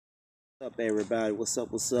What's up, everybody? What's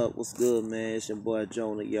up? What's up? What's good, man? It's your boy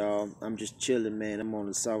Jonah, y'all. I'm just chilling, man. I'm on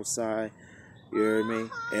the south side. You hear me?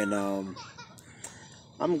 And I'm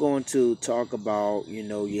going to talk about,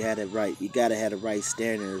 you had it right. You gotta have the right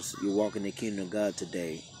standards. You walk in the kingdom of God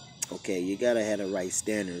today. Okay, you gotta have the right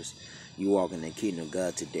standards. You walk in the kingdom of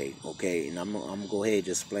God today. Okay, and I'm gonna go ahead and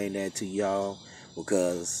just explain that to y'all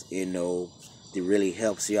because it really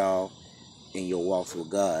helps y'all in your walks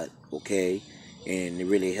with God. Okay, and it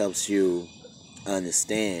really helps you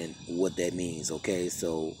understand what that means. Okay,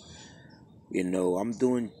 so I'm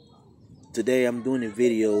doing today, I'm doing the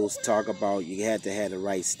videos talk about you have to have the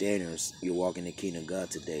right standards. You're walking the kingdom of God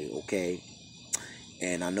today. Okay,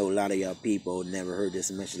 and I know a lot of y'all people never heard this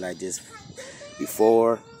message like this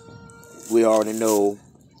before. We already know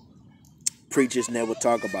preachers never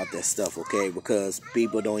talk about that stuff. Okay, because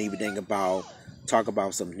people don't even think about talk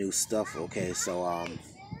about some new stuff. Okay, so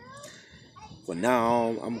for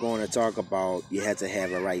now, I'm going to talk about you have to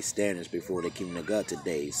have the right standards before the kingdom of God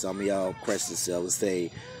today. Some of y'all question yourselves and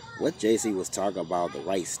say, what JC was talking about, the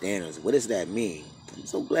right standards, what does that mean? I'm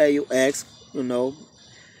so glad you asked, I'm glad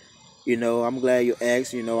you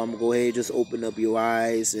asked, I'm going to go ahead and just open up your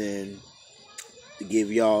eyes and to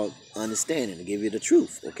give y'all understanding, to give you the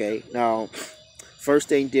truth, okay? Now, first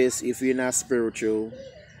thing this, if you're not spiritual,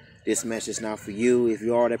 this message is not for you. If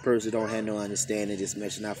you are that person don't have no understanding, this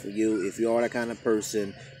message is not for you. If you are the kind of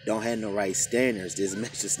person don't have no right standards, this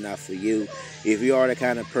message is not for you. If you are the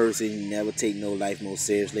kind of person you never take no life more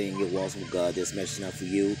seriously in your walks with God, this message is not for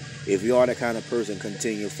you. If you are the kind of person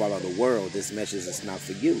continue to follow the world, this message is not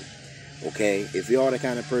for you. Okay? If you are the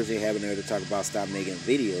kind of person you haven't heard to talk about stop making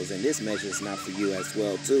videos, and this message is not for you as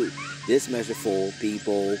well too. This message for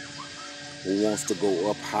people who wants to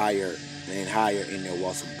go up higher and higher in their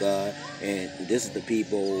walks with God. And this is the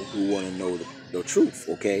people who want to know the truth,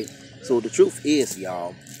 okay? So the truth is,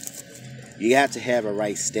 y'all, you have to have the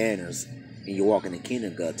right standards in your walk in the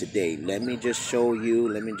kingdom of God today. Let me just show you,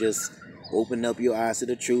 let me just open up your eyes to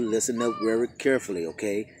the truth. Listen up very carefully,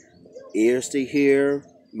 okay? Ears to hear,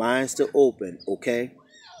 minds to open, okay?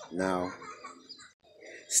 Now,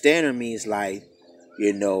 standard means like,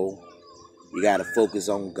 you got to focus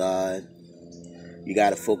on God. You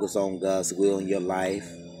got to focus on God's will in your life.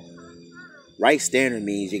 Right standard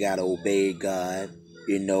means you got to obey God,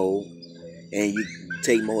 and you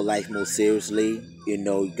take more life more seriously.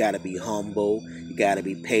 You got to be humble. You got to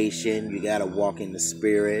be patient. You got to walk in the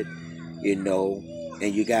spirit,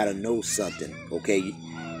 and you got to know something, okay?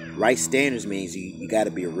 Right standards means you got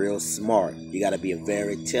to be real smart. You got to be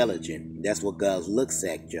very intelligent. That's what God looks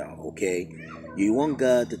at, y'all, okay? You want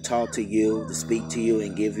God to talk to you, to speak to you,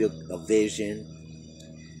 and give you a vision.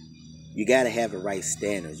 You got to have the right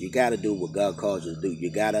standards. You got to do what God calls you to do.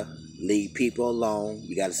 You got to leave people alone.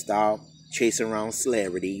 You got to stop chasing around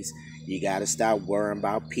celebrities. You got to stop worrying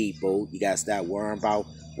about people. You got to stop worrying about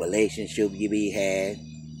relationships you be had.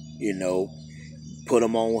 You know, put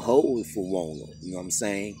them on hold if you want them. You know what I'm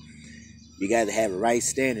saying? You got to have the right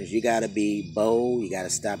standards. You got to be bold. You got to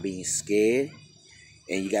stop being scared.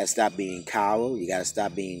 And you got to stop being coward. You got to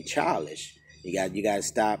stop being childish. You got to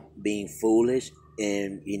stop being foolish,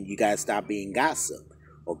 and you got to stop being gossip.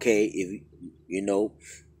 Okay, if you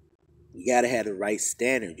got to have the right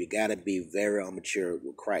standard. You got to be very mature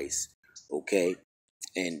with Christ. Okay,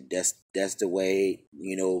 and that's the way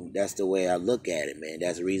that's the way I look at it, man.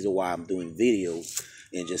 That's the reason why I'm doing videos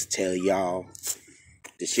and just tell y'all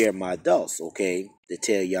to share my thoughts. Okay, to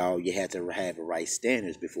tell y'all you have to have the right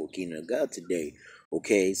standards before Kingdom of God today.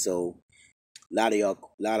 Okay, so a lot of y'all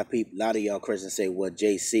Christians say, "Well,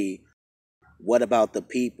 JC, what about the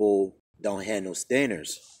people don't have no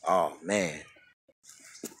standards?" Oh man,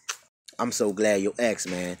 I'm so glad you asked,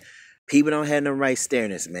 man. People don't have no right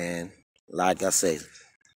standards, man. Like I say,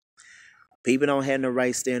 people don't have no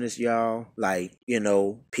right standards, y'all. Like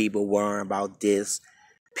people worrying about this,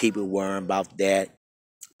 people worrying about that,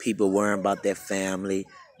 people worrying about their family.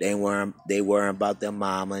 They worrying about their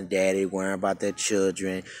mama and daddy, worrying about their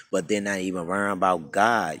children, but they're not even worrying about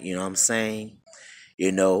God. You know what I'm saying?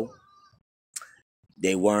 You know,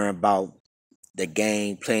 they worrying about the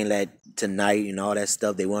game playing that tonight and all that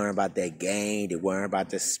stuff. They worrying about that game. They worrying about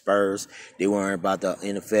the Spurs. They worrying about the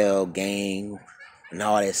NFL game and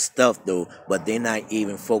all that stuff, though. But they're not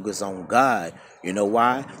even focused on God. You know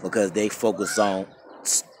why? Because they focus on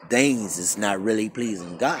things that's not really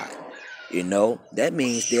pleasing God. That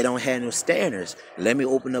means they don't have no standards. Let me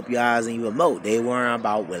open up your eyes and your mouth. They worrying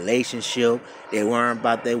about relationship. They worrying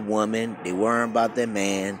about their woman. They worrying about their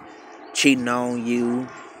man cheating on you.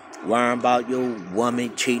 Worrying about your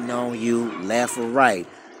woman cheating on you, left or right.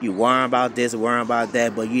 You worrying about this, worrying about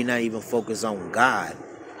that, but you're not even focused on God.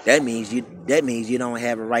 That means you don't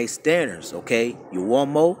have the right standards, okay? You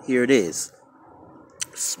want more? Here it is.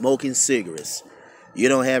 Smoking cigarettes. You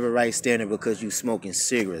don't have a right standard because you smoking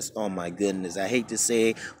cigarettes. Oh my goodness. I hate to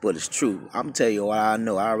say it, but it's true. I'm telling you what I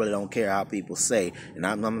know. I really don't care how people say. And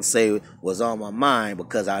I'm gonna say what's on my mind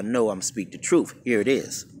because I know I'm speak the truth. Here it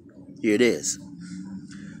is. Here it is.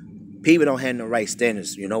 People don't have no right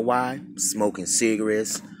standards. You know why? Smoking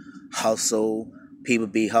cigarettes, hustle. People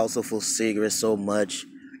be hustle for cigarettes so much.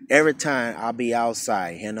 Every time I be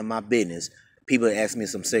outside handling my business, people ask me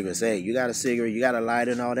some cigarettes. Hey, you got a cigarette? You got a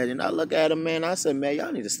lighter and all that? And I look at them, man. I said, man,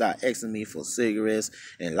 y'all need to stop asking me for cigarettes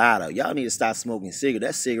and lighter. Y'all need to stop smoking cigarettes.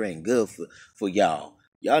 That cigarette ain't good for y'all.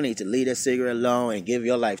 Y'all need to leave that cigarette alone and give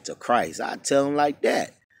your life to Christ. I tell them like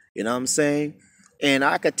that. You know what I'm saying? And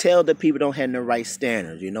I could tell that people don't have the right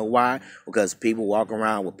standards. You know why? Because people walk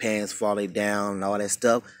around with pants falling down and all that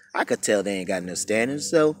stuff. I could tell they ain't got no standards.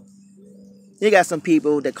 So you got some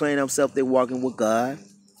people that claim themselves they're walking with God.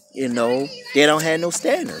 You know, they don't have no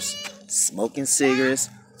standards. Smoking cigarettes,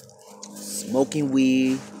 smoking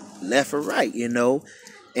weed, left or right, you know.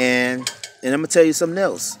 And I'm gonna tell you something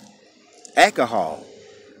else. Alcohol.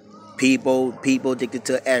 People addicted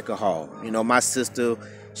to alcohol. You know, my sister,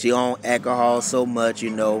 she on alcohol so much, you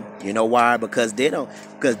know. You know why? Because they don't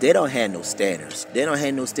have no standards. They don't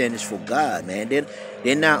have no standards for God, man.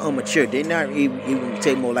 They're not immature. They're not even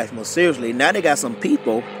take more life more seriously. Now they got some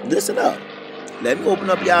people, listen up. Let me open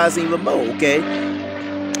up your eyes even more, okay?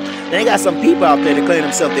 They got some people out there that claim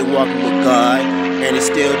themselves they walking with God and they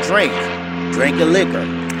still drinking liquor.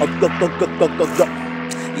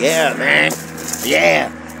 Yeah, man.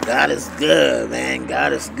 Yeah. God is good, man.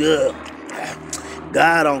 God is good.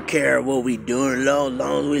 God don't care what we doing, as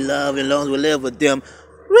long as we love and as long as we live with them.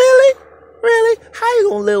 Really? Really? How you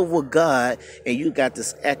gonna live with God and you got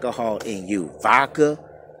this alcohol in you? Vodka,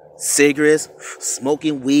 cigarettes,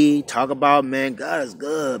 smoking weed, talk about, man, God is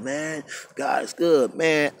good, man. God is good,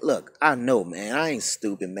 man. Look, I know, man. I ain't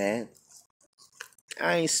stupid, man.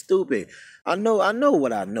 I ain't stupid. I know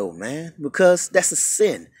what I know, man. Because that's a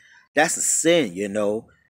sin. That's a sin, you know.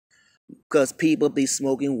 Because people be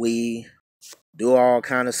smoking weed, do all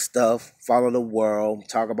kind of stuff, follow the world,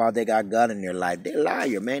 talk about they got God in their life. They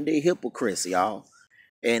liar, man. They hypocrites, y'all.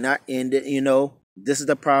 You know, this is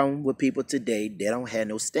the problem with people today. They don't have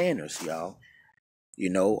no standards, y'all. You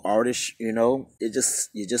know, artists, you know, you're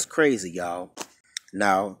just crazy, y'all.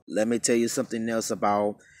 Now, let me tell you something else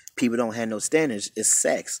about people don't have no standards. It's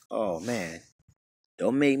sex. Oh man.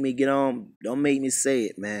 Don't make me get on. Don't make me say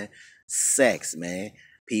it, man. Sex, man.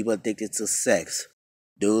 People addicted to sex.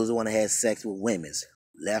 Dudes want to have sex with women,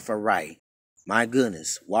 left or right. My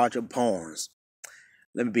goodness, watching porns.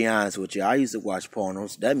 Let me be honest with you. I used to watch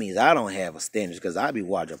pornos. That means I don't have a standard because I be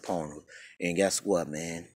watching pornos. And guess what,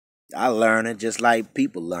 man? I learn it just like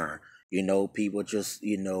people learn. You know, people just,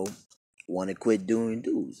 you know, want to quit doing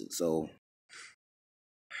dudes. So,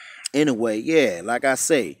 anyway, yeah, like I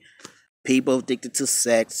say, people addicted to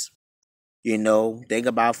sex. You know, think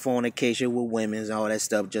about fornication with women and all that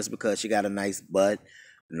stuff just because she got a nice butt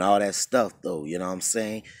and all that stuff, though. You know what I'm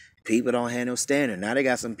saying? People don't have no standard. Now they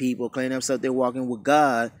got some people claiming themselves they're walking with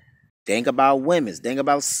God. Think about women. Think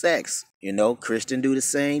about sex. You know, Christian do the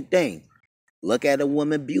same thing. Look at a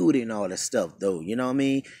woman beauty and all that stuff, though. You know what I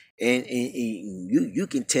mean? And you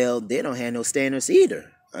can tell they don't have no standards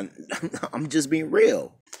either. I'm just being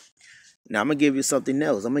real. Now I'm gonna give you something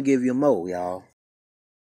else. I'm gonna give you more, y'all.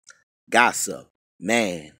 Gossip.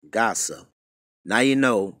 Man, gossip. Now you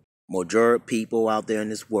know, majority people out there in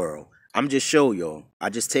this world. I'm just show y'all. I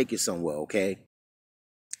just take you somewhere, okay?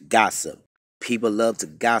 Gossip. People love to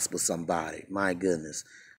gossip somebody. My goodness.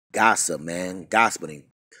 Gossip, man. Gossiping.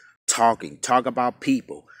 Talking. Talk about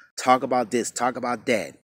people. Talk about this. Talk about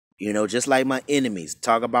that. You know, just like my enemies.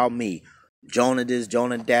 Talk about me. Jonah this,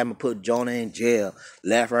 Jonah that, I'm gonna put Jonah in jail.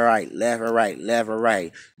 Left or right, left or right, left or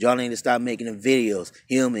right. Jonah need to stop making the videos.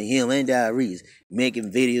 Him and diaries.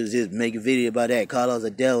 Making videos, just making video about that. Call us the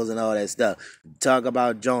devils and all that stuff. Talk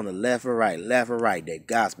about Jonah, left or right, left or right. That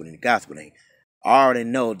gospeling. I already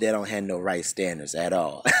know they don't have no right standards at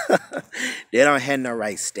all. They don't have no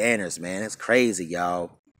right standards, man. It's crazy,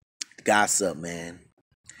 y'all. Gossip, man.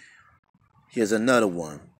 Here's another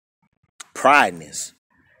one. Prideness.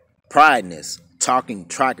 Talking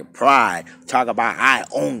pride. Talk about I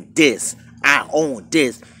own this.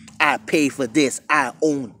 I pay for this. I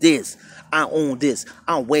own this.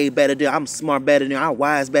 I'm way better than, I'm smart better than, I'm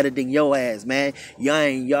wise better than your ass, man. Y'all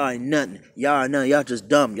ain't nothing. Y'all just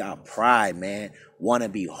dumb. Y'all pride, man. Wanna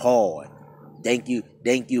be hard. Think you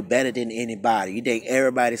better than anybody. You think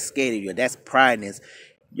everybody's scared of you. That's prideness.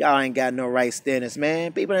 Y'all ain't got no right standards,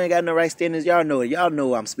 man. People ain't got no right standards. Y'all know it. Y'all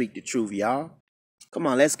know I'm speak the truth, y'all. Come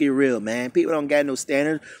on, let's get real, man. People don't got no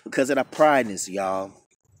standards because of the prideness, y'all.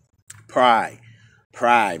 Pride.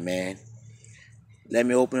 Pride, man. Let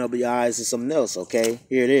me open up your eyes to something else, okay?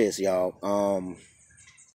 Here it is, y'all.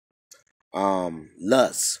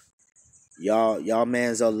 Lust. Y'all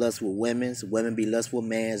mans are lust with women be lust with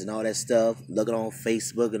mans and all that stuff. Looking on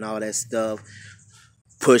Facebook and all that stuff.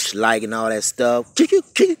 Push like and all that stuff.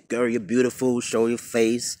 Girl, you're beautiful. Show your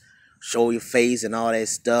face. Show your face and all that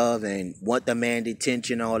stuff. And want the man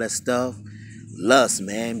attention, all that stuff. Lust,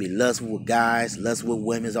 man. Be lust with guys, lust with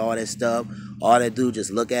women, all that stuff. All they do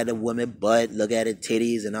just look at the woman butt, look at her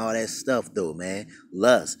titties and all that stuff, though, man.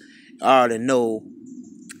 Lust. I already know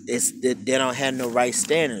they don't have no right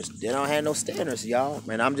standards. They don't have no standards, y'all.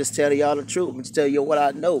 Man, I'm just telling y'all the truth. I'm just telling you what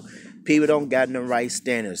I know. People don't got no right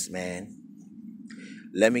standards, man.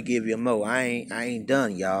 Let me give you more. I ain't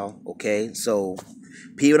done, y'all. Okay, so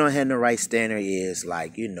people don't have no right standard is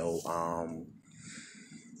like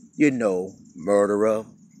murderer.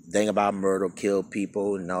 Thing about murder, kill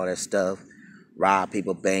people and all that stuff. Rob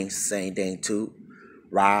people, banks, same thing too.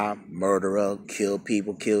 Rob, murderer, kill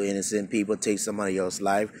people, kill innocent people, take somebody else's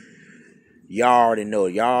life. Y'all already know.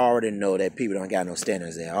 Y'all already know that people don't got no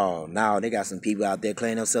standards at all. Now they got some people out there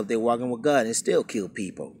claiming themselves they walking with God and still kill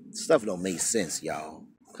people. Stuff don't make sense, y'all.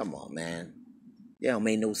 Come on, man. It don't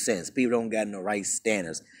make no sense. People don't got no right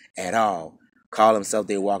standards at all. Call themselves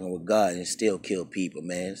they walking with God and still kill people,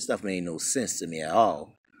 man. Stuff made no sense to me at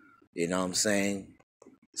all. You know what I'm saying?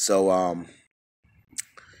 So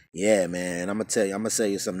yeah, man. I'm gonna tell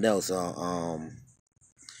you something else.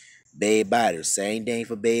 Babe biters, same thing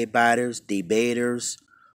for babe biters, debaters.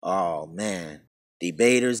 Oh man,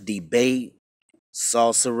 debaters, debate,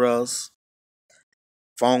 sorcerers,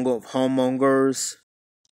 fungal homongers,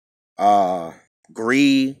 uh,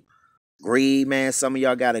 greed, greed, man. Some of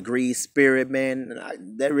y'all got a greed spirit, man.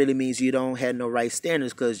 That really means you don't have no right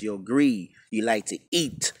standards because you're greed. You like to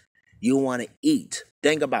eat. You want to eat.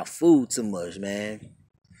 Think about food too much, man.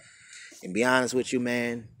 And be honest with you,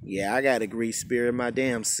 man, yeah, I got a greed spirit my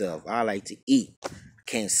damn self. I like to eat.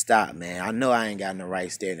 Can't stop, man. I know I ain't got no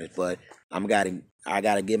right standards, but I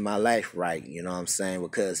gotta get my life right, you know what I'm saying?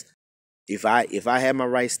 Because if I had my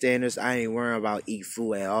right standards, I ain't worrying about eat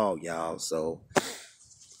food at all, y'all. So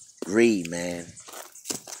greed, man.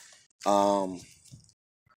 Um,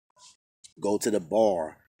 go to the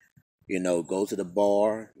bar. Go to the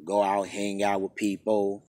bar, go out, hang out with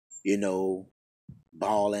people, you know,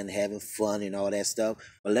 balling, having fun and all that stuff.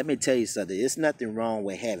 But let me tell you something. There's nothing wrong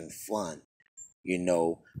with having fun,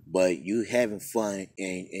 but you having fun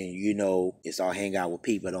and it's all hang out with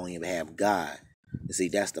people that don't even have God. And see,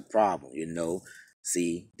 that's the problem.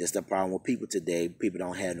 See, that's the problem with people today. People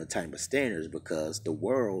don't have no type of standards because the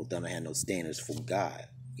world don't have no standards for God.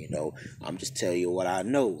 I'm just telling you what I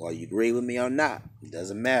know. Or you agree with me or not. It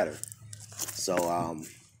doesn't matter. So I'm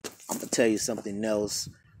gonna tell you something else.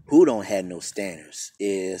 Who don't have no standards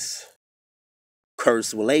is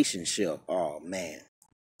cursed relationship. Oh man.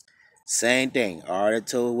 Same thing. I already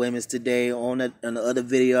told women today on the other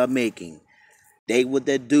video I'm making. Date with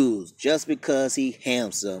that dudes just because he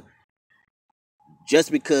handsome,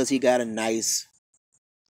 just because he got a nice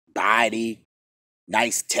body,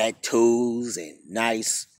 nice tattoos and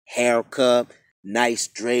nice haircut, nice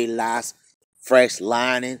dreadlocks, fresh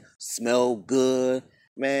lining, smell good.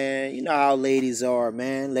 Man, you know how ladies are,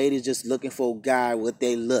 man. Ladies just looking for a guy with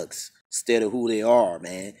their looks instead of who they are,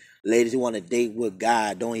 man. Ladies who want to date with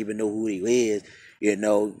guy don't even know who he is. You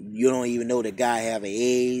don't even know the guy have an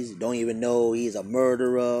AIDS. Don't even know he's a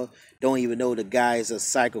murderer. Don't even know the guy is a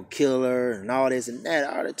psycho killer and all this and that.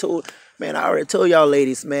 I already told y'all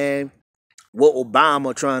ladies, man, what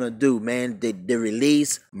Obama trying to do, man. They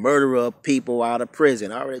release murderer people out of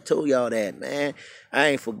prison. I already told y'all that, man. I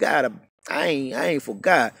ain't forgot. I ain't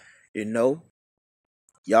forgot. You know,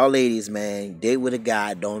 y'all ladies, man, date with a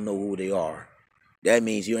guy don't know who they are. That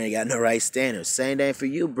means you ain't got no right standards. Same thing for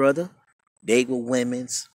you, brother. Date with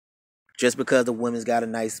women's just because the women's got a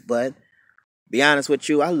nice butt. Be honest with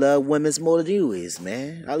you, I love women's more than you is,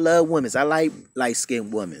 man. I love women's. I like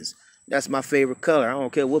light-skinned women's. That's my favorite color. I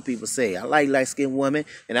don't care what people say. I like light-skinned women,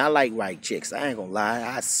 and I like white chicks. I ain't gonna lie.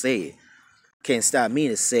 I say it. Can't stop me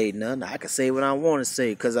to say nothing. I can say what I want to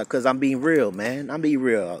say because I'm being real, man. I'm being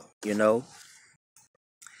real, You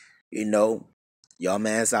know, y'all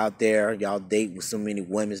mans out there, y'all date with so many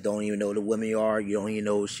women, don't even know the women you are. You don't even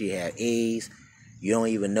know she had AIDS. You don't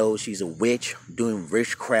even know she's a witch doing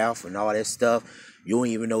witchcraft and all that stuff. You don't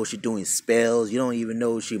even know she's doing spells. You don't even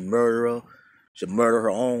know she murderer. She murdered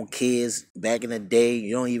her own kids back in the day.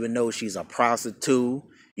 You don't even know she's a prostitute.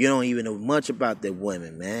 You don't even know much about that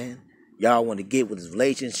women, man. Y'all want to get with this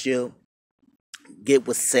relationship, get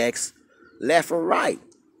with sex, left or right.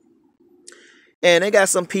 And they got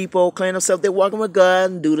some people claim themselves they're walking with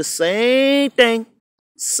God and do the same thing.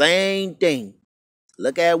 Same thing.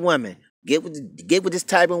 Look at women. Get with this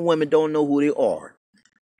type of women, don't know who they are.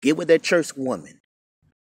 Get with that church woman.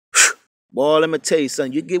 Boy, let me tell you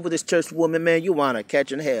something. You get with this church woman, man, you want to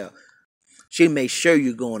catch in hell. She make sure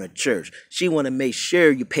you're going to church. She want to make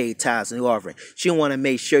sure you pay tithes and offering. She want to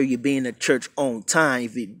make sure you be in the church on time.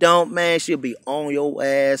 If you don't, man, she'll be on your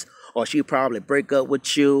ass, or she'll probably break up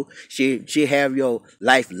with you. She have your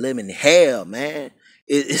life living hell, man.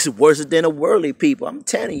 It's worse than the worldly people. I'm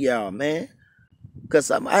telling y'all, man.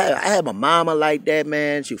 Because I had my mama like that,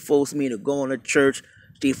 man. She forced me to go to church.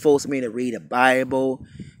 She forced me to read the Bible.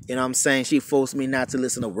 You know what I'm saying? She forced me not to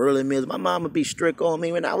listen to worldly music. My mama be strict on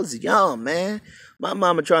me when I was young, man. My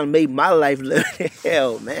mama trying to make my life live in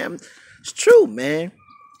hell, man. It's true, man.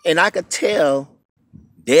 And I could tell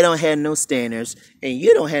they don't have no standards, and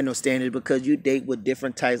you don't have no standards because you date with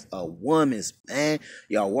different types of women, man.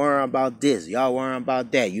 Y'all worrying about this. Y'all worrying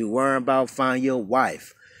about that. You worrying about finding your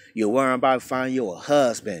wife. You're worrying about finding you a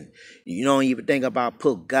husband. You don't even think about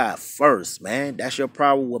put God first, man. That's your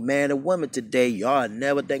problem with man and woman today. Y'all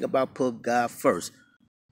never think about put God first.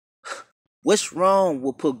 What's wrong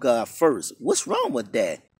with put God first? What's wrong with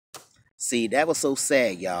that? See, that was so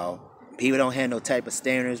sad, y'all. People don't have no type of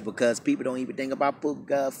standards because people don't even think about put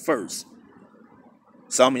God first.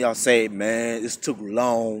 Some of y'all say, man, it's too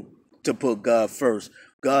long to put God first.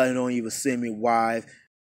 God don't even send me wife.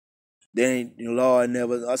 Then the Lord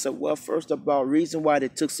never. I said, well, first of all, reason why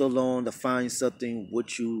it took so long to find something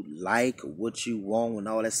what you like, what you want, and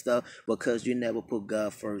all that stuff, because you never put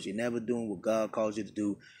God first. You're never doing what God calls you to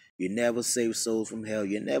do. You never save souls from hell.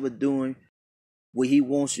 You're never doing what He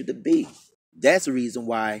wants you to be. That's the reason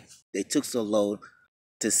why they took so long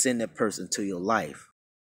to send that person to your life.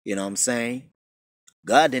 You know what I'm saying?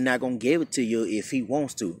 God did not gonna give it to you if He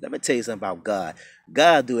wants to. Let me tell you something about God.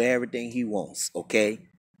 God do everything He wants. Okay.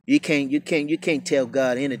 You can't tell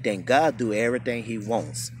God anything. God do everything He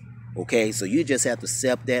wants. Okay, so you just have to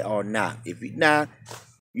accept that or not. If you're not,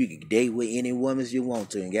 you can date with any woman you want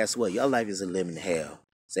to, and guess what? Your life is a living hell.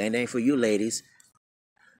 Same thing for you ladies.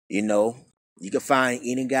 You know, you can find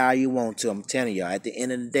any guy you want to. I'm telling you, at the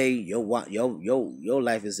end of the day, your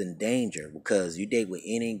life is in danger because you date with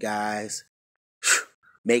any guys,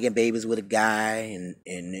 making babies with a guy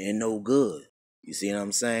and no good. You see what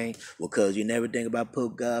I'm saying? Because you never think about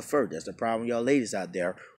put God first. That's the problem, y'all ladies out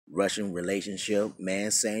there. Russian relationship, man,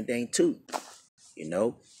 same thing too. You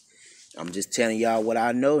know? I'm just telling y'all what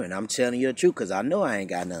I know, and I'm telling you the truth because I know I ain't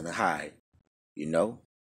got nothing to hide. You know?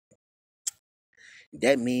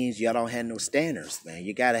 That means y'all don't have no standards, man.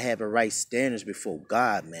 You gotta have the right standards before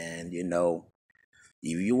God, man. You know?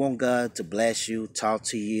 If you want God to bless you, talk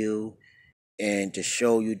to you, and to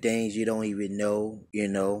show you things you don't even know,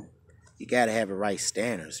 you gotta have the right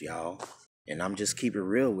standards, y'all. And I'm just keeping it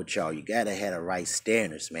real with y'all. You gotta have the right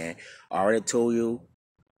standards, man. I already told you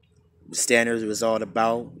the standards was all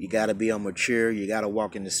about. You gotta be mature. You gotta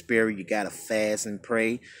walk in the spirit. You gotta fast and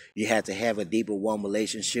pray. You have to have a deeper one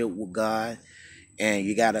relationship with God, and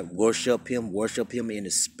you gotta worship Him. Worship Him in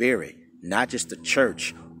the spirit, not just the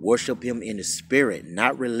church. Worship Him in the spirit,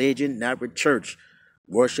 not religion, not the church.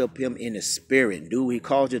 Worship Him in the spirit. Do what He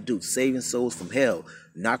calls you to do. Saving souls from hell.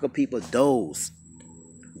 Knocking people doors.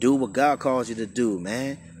 Do what God calls you to do,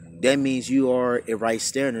 man. That means you are in right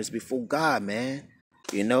standards before God, man.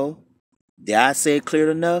 You know? Did I say it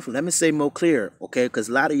clear enough? Let me say more clear, okay? Because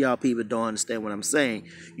a lot of y'all people don't understand what I'm saying.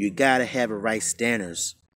 You got to have the right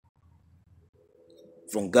standards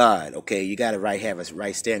from God, okay? You got to have a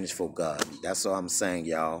right standards for God. That's all I'm saying,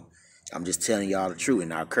 y'all. I'm just telling y'all the truth and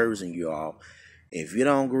not encouraging you all. If you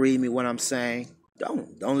don't agree with me what I'm saying,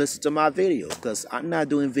 don't listen to my videos because I'm not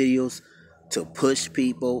doing videos to push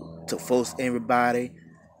people, to force everybody.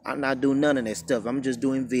 I'm not doing none of that stuff. I'm just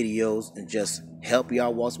doing videos and just help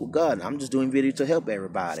y'all walk with God. I'm just doing videos to help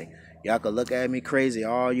everybody. Y'all can look at me crazy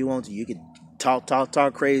all you want to. You can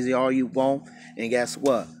talk crazy all you want. And guess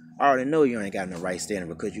what? I already know you ain't got no right standard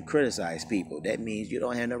because you criticize people. That means you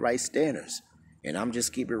don't have the right standards. And I'm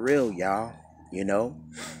just keeping it real, y'all. You know?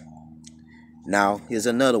 Now, here's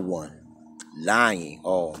another one. Lying.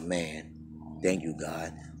 Oh, man. Thank you,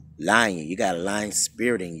 God. Lying. You got a lying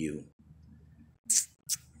spirit in you.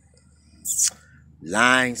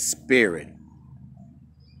 Lying spirit.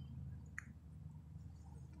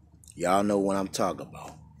 Y'all know what I'm talking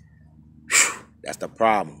about. That's the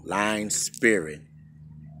problem. Lying spirit.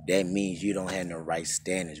 That means you don't have no right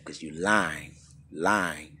standards because you lying.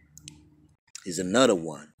 Lying. Here's another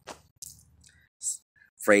one.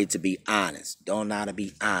 Afraid to be honest. Don't know how to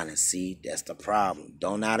be honest. See, that's the problem.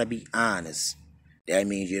 Don't know how to be honest. That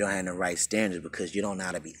means you don't have the right standards because you don't know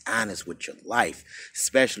how to be honest with your life.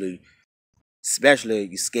 Especially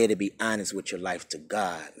you're scared to be honest with your life to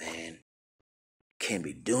God, man. Can't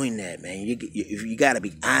be doing that, man. You got to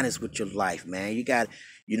be honest with your life, man. You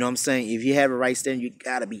know what I'm saying? If you have a right standard, you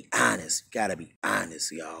got to be honest. Got to be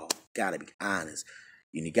honest, y'all. Got to be honest.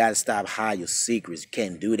 You got to stop hiding your secrets. You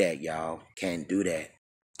can't do that, y'all. Can't do that.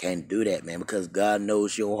 Can't do that, man, because God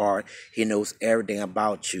knows your heart. He knows everything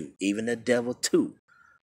about you, even the devil too.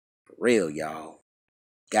 For real, y'all.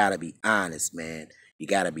 Gotta be honest, man. You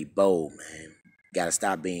gotta be bold, man. You gotta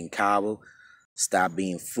stop being coward. Stop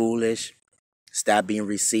being foolish. Stop being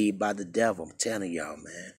received by the devil. I'm telling y'all,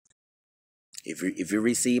 man. If you're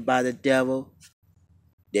received by the devil,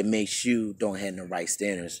 that makes you don't have the right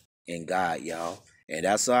standards in God, y'all. And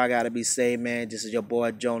that's all I gotta be saying, man. This is your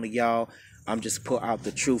boy Jonah, y'all. I'm just put out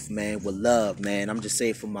the truth, man, with love, man. I'm just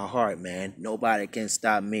saying from my heart, man. Nobody can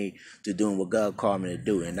stop me to doing what God called me to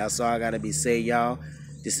do. And that's all I gotta be saying, y'all.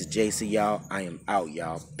 This is JC, y'all. I am out,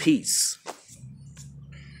 y'all. Peace.